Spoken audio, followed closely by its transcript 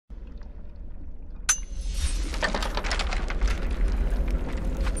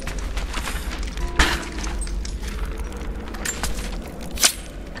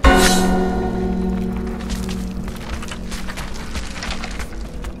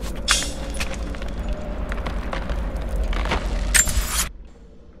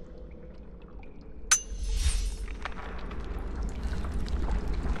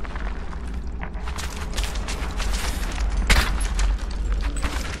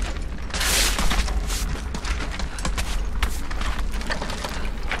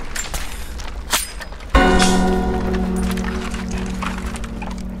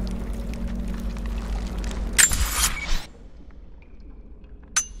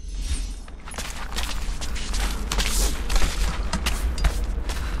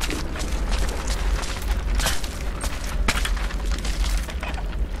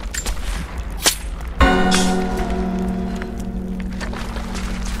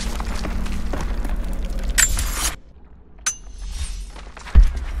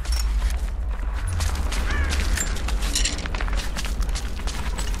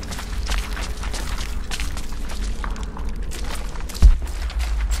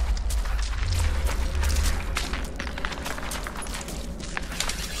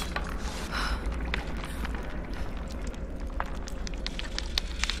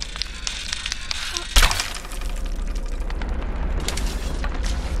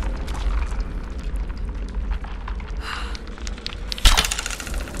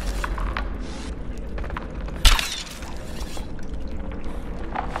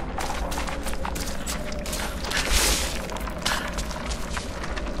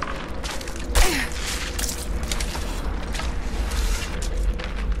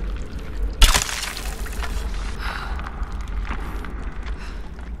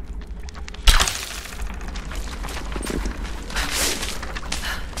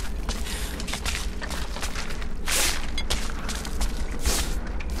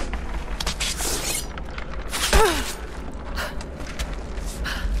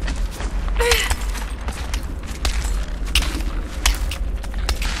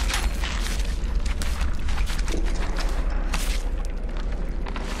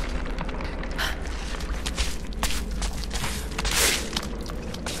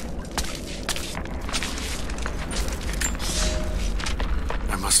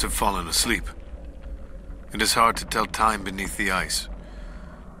I must have fallen asleep. It is hard to tell time beneath the ice.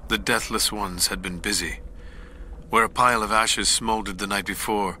 The deathless ones had been busy. Where a pile of ashes smoldered the night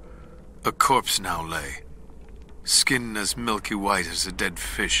before, a corpse now lay, skin as milky white as a dead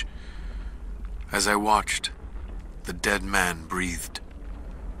fish. As I watched, the dead man breathed,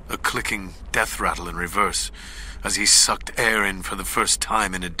 a clicking death rattle in reverse as he sucked air in for the first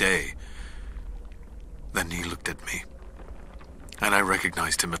time in a day. Then he looked at me, and I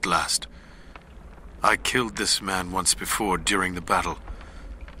recognized him at last. I killed this man once before during the battle,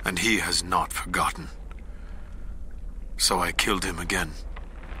 and he has not forgotten. So I killed him again,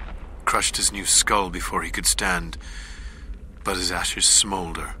 crushed his new skull before he could stand, but his ashes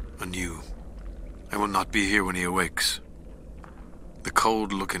smolder anew. I will not be here when he awakes. The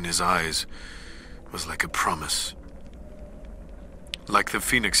cold look in his eyes was like a promise. Like the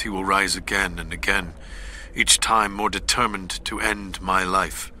phoenix, he will rise again and again, each time more determined to end my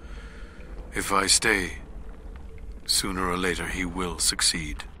life. If I stay, sooner or later he will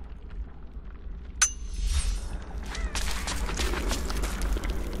succeed.